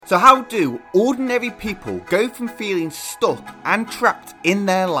So how do ordinary people go from feeling stuck and trapped in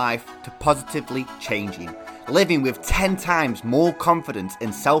their life to positively changing, living with 10 times more confidence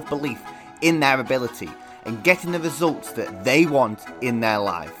and self-belief in their ability and getting the results that they want in their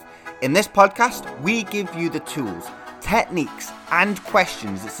life? In this podcast, we give you the tools, techniques and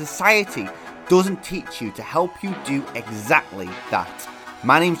questions that society doesn't teach you to help you do exactly that.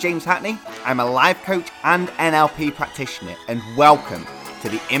 My name's James Hackney, I'm a life coach and NLP practitioner, and welcome to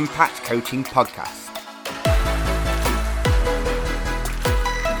the Impact Coaching Podcast.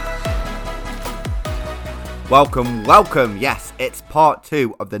 Welcome. Yes, it's part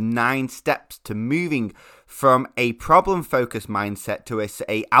 2 of the 9 steps to moving from a problem-focused mindset to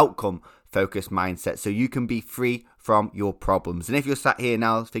a outcome-focused mindset so you can be free from your problems. And if you're sat here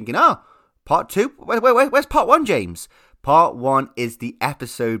now thinking, part 2? Where's part 1, James? Part 1 is the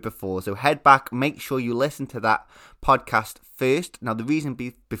episode before, so head back, make sure you listen to that podcast first. Now, the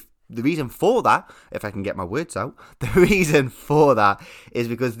reason for that, if I can get my words out, the reason for that is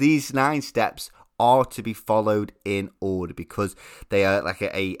because these 9 steps are to be followed in order, because they are like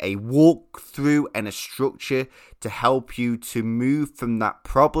a walk through and a structure to help you to move from that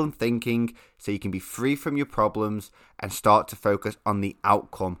problem thinking so you can be free from your problems and start to focus on the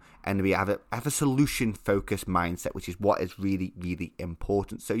outcome and have a solution focused mindset, which is what is really, really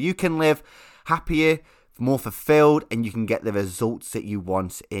important. So you can live happier, more fulfilled, and you can get the results that you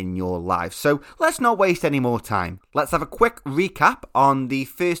want in your life. So let's not waste any more time. Let's have a quick recap on the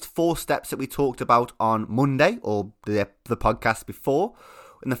first 4 steps that we talked about on Monday, or the podcast before.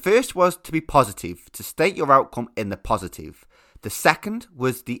 And the first was to be positive, to state your outcome in the positive. The second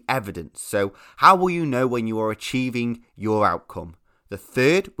was the evidence. So how will you know when you are achieving your outcome? The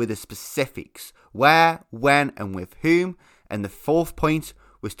third were the specifics, where, when, and with whom. And the fourth point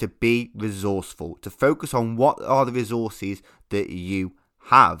was to be resourceful, to focus on what are the resources that you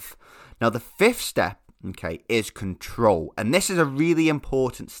have. Now, the 5th step, is control. And this is a really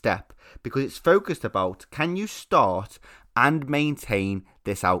important step because it's focused about, can you start and maintain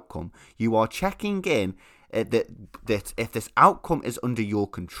this outcome? You are checking in that if this outcome is under your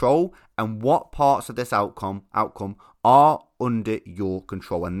control and what parts of this outcome are under your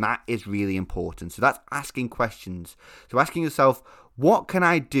control. And that is really important. So that's asking questions. So asking yourself, what can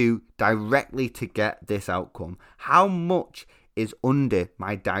I do directly to get this outcome? How much is under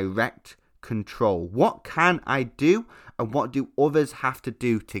my direct control? What can I do and what do others have to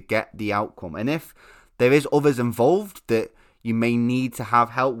do to get the outcome? And if there is others involved that you may need to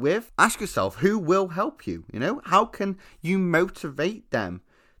have help with, ask yourself, who will help you? How can you motivate them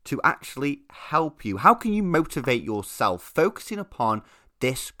to actually help you? How can you motivate yourself? Focusing upon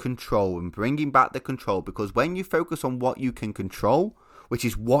this control and bringing back the control, because when you focus on what you can control, which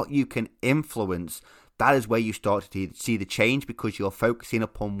is what you can influence, that is where you start to see the change, because you're focusing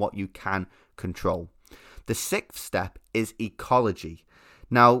upon what you can control. The 6th step is ecology.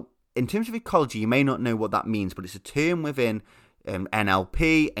 Now, in terms of ecology, you may not know what that means, but it's a term within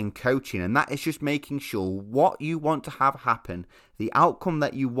NLP and coaching, and that is just making sure what you want to have happen, the outcome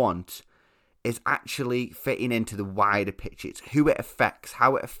that you want, is actually fitting into the wider picture. It's who it affects,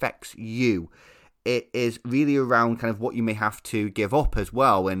 how it affects you. It is really around kind of what you may have to give up as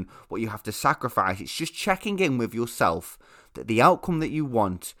well and what you have to sacrifice. It's just checking in with yourself that the outcome that you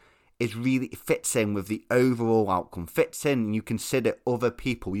want fits in with the overall outcome, fits in, and you consider other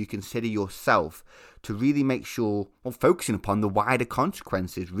people, you consider yourself to really make sure, focusing upon the wider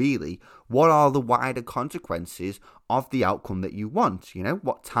consequences, really. What are the wider consequences of the outcome that you want?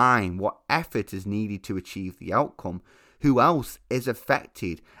 What time, what effort is needed to achieve the outcome? Who else is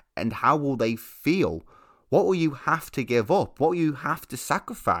affected and how will they feel? What will you have to give up? What will you have to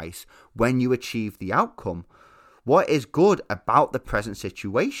sacrifice when you achieve the outcome? What is good about the present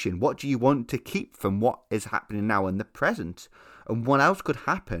situation? What do you want to keep from what is happening now in the present? And what else could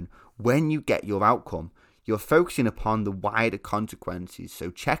happen when you get your outcome? You're focusing upon the wider consequences. So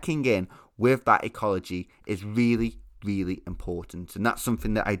checking in with that ecology is really, really important. And that's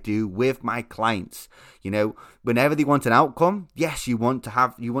something that I do with my clients. Whenever they want an outcome, yes, you want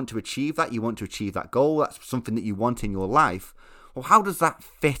to achieve that. You want to achieve that goal. That's something that you want in your life. Well, how does that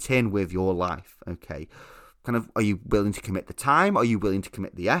fit in with your life? Are you willing to commit the time? Are you willing to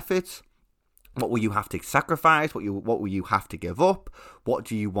commit the effort? What will you have to sacrifice? What will you have to give up? What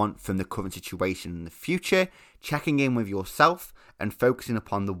do you want from the current situation in the future? Checking in with yourself and focusing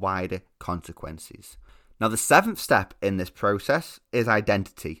upon the wider consequences. Now, the 7th step in this process is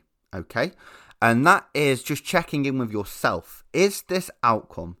identity, And that is just checking in with yourself. Is this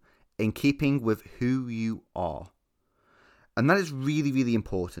outcome in keeping with who you are? And that is really, really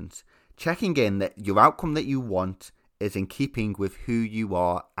important. Checking in that your outcome that you want is in keeping with who you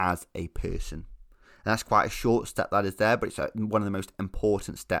are as a person. And that's quite a short step that is there, but it's one of the most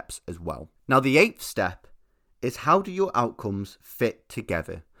important steps as well. Now, the 8th step is how do your outcomes fit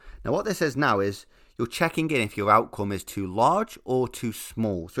together? Now, what this says now is you're checking in if your outcome is too large or too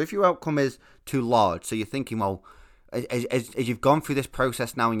small. So if your outcome is too large, so you're thinking, well, as you've gone through this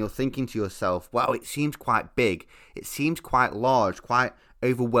process now and you're thinking to yourself, well, it seems quite big, it seems quite large, quite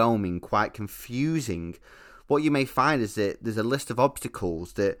overwhelming, quite confusing. What you may find is that there's a list of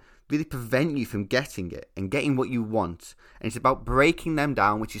obstacles that really prevent you from getting it and getting what you want. And it's about breaking them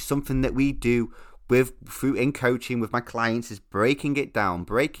down, which is something that we do in coaching with my clients, is breaking it down,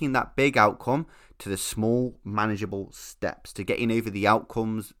 breaking that big outcome to the small manageable steps, to getting over the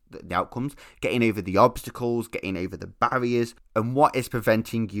outcomes, getting over the obstacles, getting over the barriers, and what is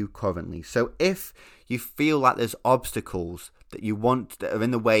preventing you currently. So if you feel like there's obstacles that you want that are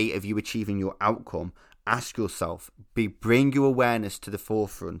in the way of you achieving your outcome, ask yourself, bring your awareness to the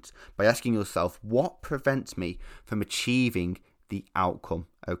forefront by asking yourself, what prevents me from achieving the outcome?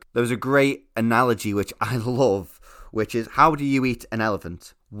 Okay. There was a great analogy which I love, which is, how do you eat an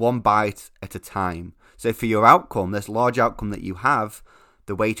elephant? One bite at a time. So for your outcome, this large outcome that you have,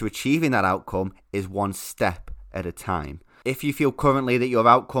 the way to achieving that outcome is one step at a time. If you feel currently that your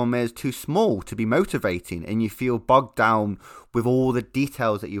outcome is too small to be motivating and you feel bogged down with all the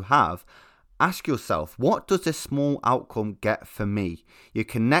details that you have, ask yourself, what does this small outcome get for me? You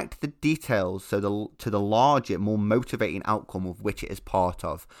connect the details to the larger, more motivating outcome of which it is part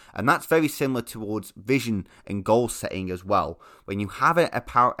of. And that's very similar towards vision and goal setting as well. When you have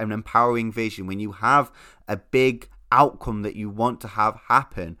an empowering vision, when you have a big outcome that you want to have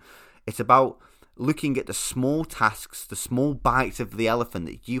happen, it's about looking at the small tasks, the small bites of the elephant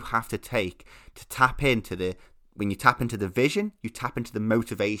that you have to take to tap into when you tap into the vision, you tap into the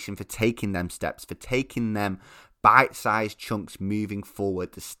motivation for taking them steps, for taking them bite-sized chunks moving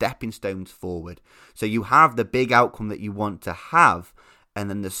forward, the stepping stones forward. So you have the big outcome that you want to have, and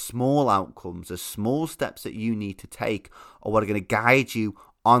then the small outcomes, the small steps that you need to take are what are going to guide you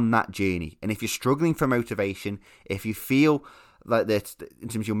on that journey. And if you're struggling for motivation, if you feel like this, in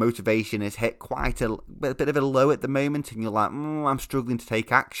terms of your motivation is hit quite a bit of a low at the moment, and you're like, I'm struggling to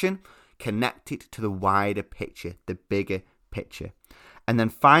take action, connect it to the wider picture, the bigger picture. And then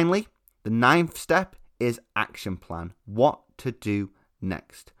finally, the 9th step is action plan. What to do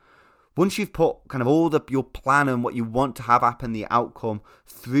next. Once you've put kind of all your plan and what you want to have happen, the outcome,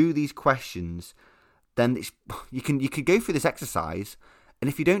 through these questions, then you could go through this exercise, and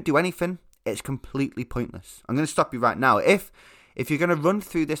if you don't do anything, it's completely pointless. I'm going to stop you right now. If you're going to run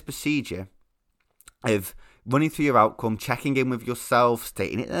through this procedure of running through your outcome, checking in with yourself,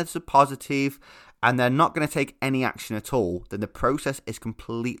 stating it as a positive, and they're not going to take any action at all, then the process is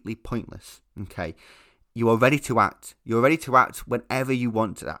completely pointless. Okay, you are ready to act. You're ready to act whenever you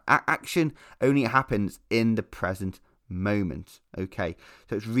want to. Action only happens in the present moment. Okay,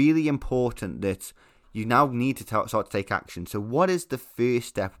 so it's really important that you now need to start to take action. So what is the first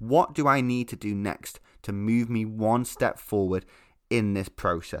step? What do I need to do next to move me one step forward in this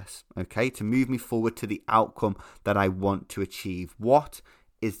process, okay, to move me forward to the outcome that I want to achieve? What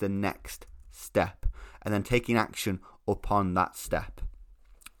is the next step? And then taking action upon that step.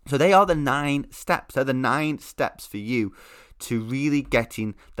 So they are the 9 steps. They're the 9 steps for you to really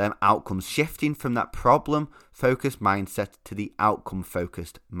getting them outcomes, shifting from that problem-focused mindset to the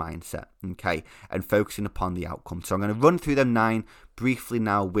outcome-focused mindset, okay, and focusing upon the outcome. So I'm going to run through them 9 briefly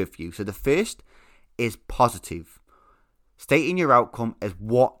now with you. So the first is positive. Stating your outcome as,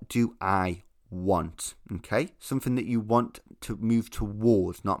 what do I want? Okay, something that you want to move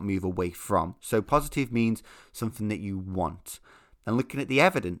towards, not move away from. So positive means something that you want. And looking at the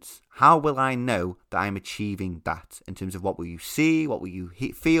evidence, how will I know that I'm achieving that? In terms of what will you see, what will you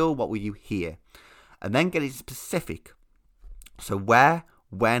feel, what will you hear? And then getting specific. So where,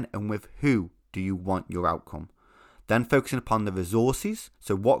 when, and with who do you want your outcome? Then focusing upon the resources.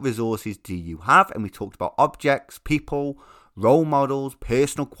 So what resources do you have? And we talked about objects, people, role models,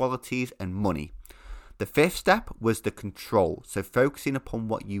 personal qualities, and money. The 5th step was the control. So focusing upon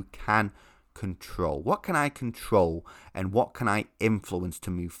what you can control. What can I control and what can I influence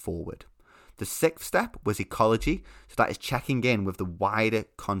to move forward? The 6th step was ecology. So that is checking in with the wider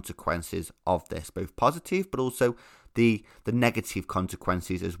consequences of this, both positive but also the negative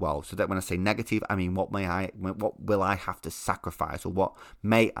consequences as well. So that when I say negative, I mean what will I have to sacrifice, or what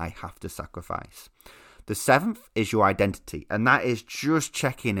may I have to sacrifice? The 7th is your identity, and that is just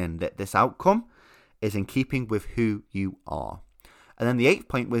checking in that this outcome is in keeping with who you are. And then the 8th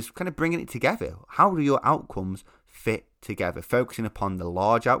point was kind of bringing it together. How do your outcomes fit together? Focusing upon the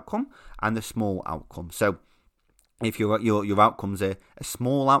large outcome and the small outcome. So if your outcome's a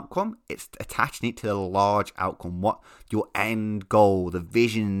small outcome, it's attaching it to the large outcome. What your end goal, the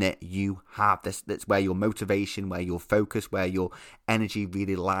vision that you have. That's where your motivation, where your focus, where your energy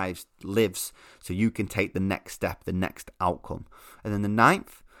really lives. So you can take the next step, the next outcome. And then the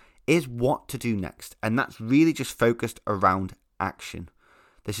 9th is what to do next. And that's really just focused around action.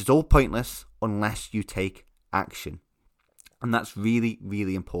 This is all pointless unless you take action. And that's really,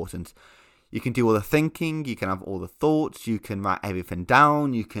 really important. You can do all the thinking, you can have all the thoughts, you can write everything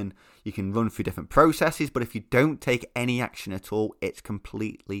down, you can run through different processes, but if you don't take any action at all, it's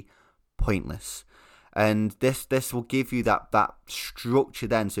completely pointless. And this will give you that structure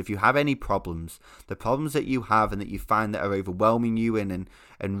then. So if you have any problems, the problems that you have and that you find that are overwhelming you and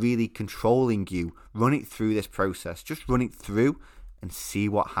really controlling you, run it through this process. Just run it through and see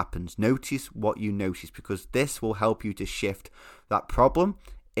what happens. Notice what you notice, because this will help you to shift that problem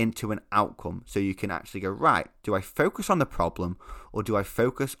into an outcome. So you can actually go, right, do I focus on the problem or do I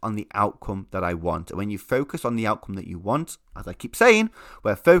focus on the outcome that I want? And when you focus on the outcome that you want, as I keep saying,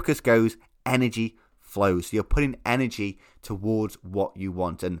 where focus goes, energy flows. So you're putting energy towards what you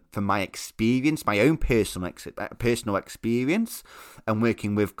want. And from my experience, my own personal experience and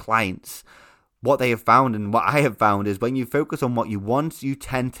working with clients, what they have found and what I have found is when you focus on what you want, you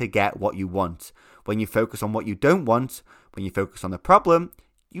tend to get what you want. When you focus on what you don't want, when you focus on the problem,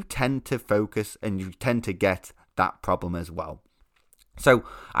 you tend to focus and you tend to get that problem as well. So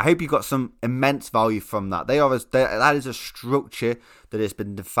I hope you got some immense value from that. That is a structure that has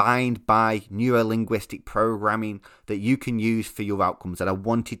been defined by neuro-linguistic programming that you can use for your outcomes that I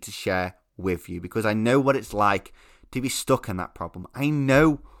wanted to share with you, because I know what it's like to be stuck in that problem. I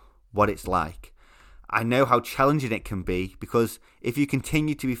know what it's like. I know how challenging it can be, because if you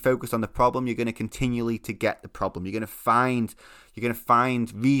continue to be focused on the problem, you're going to continually to get the problem. You're going to find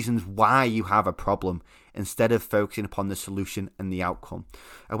reasons why you have a problem instead of focusing upon the solution and the outcome.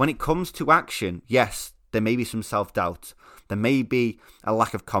 And when it comes to action, yes, there may be some self-doubt. There may be a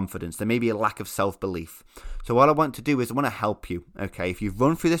lack of confidence. There may be a lack of self-belief. So what I want to do is I want to help you, okay? If you've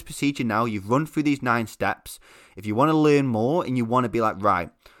run through this procedure now, you've run through these 9 steps, if you want to learn more and you want to be like, right,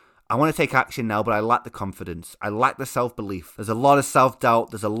 I want to take action now, but I lack the confidence. I lack the self-belief. There's a lot of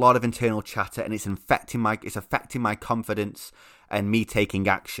self-doubt. There's a lot of internal chatter, and it's affecting my confidence and me taking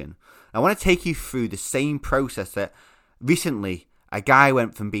action. I want to take you through the same process that recently a guy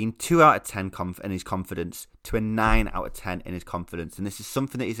went from being 2 out of 10 in his confidence to a 9 out of 10 in his confidence. And this is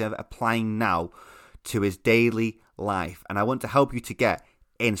something that he's applying now to his daily life. And I want to help you to get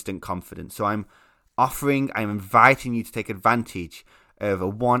instant confidence. So I'm inviting you to take advantage of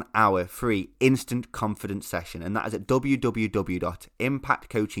a 1-hour free instant confidence session. And that is at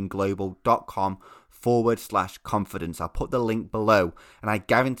www.impactcoachingglobal.com/confidence. I'll put the link below, and I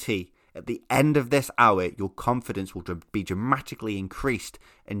guarantee at the end of this hour, your confidence will be dramatically increased,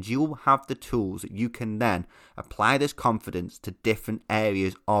 and you'll have the tools that you can then apply this confidence to different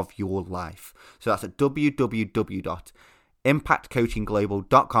areas of your life. So that's at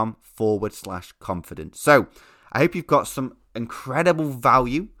www.impactcoachingglobal.com/confidence. So I hope you've got some incredible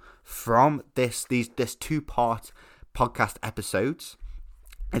value from this 2-part podcast episodes.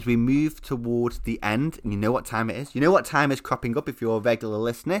 As we move towards the end, and you know what time it is. You know what time is cropping up if you're a regular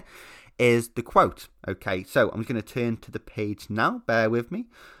listener, is the quote. Okay, so I'm just going to turn to the page now. Bear with me.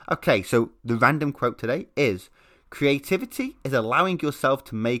 Okay, so the random quote today is, creativity is allowing yourself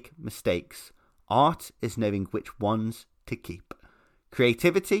to make mistakes. Art is knowing which ones to keep.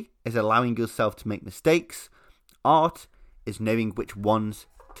 Creativity is allowing yourself to make mistakes. Art is knowing which ones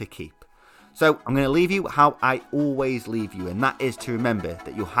to keep. So I'm going to leave you how I always leave you, and that is to remember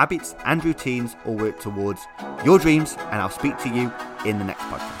that your habits and routines all work towards your dreams, and I'll speak to you in the next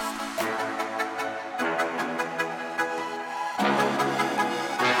podcast.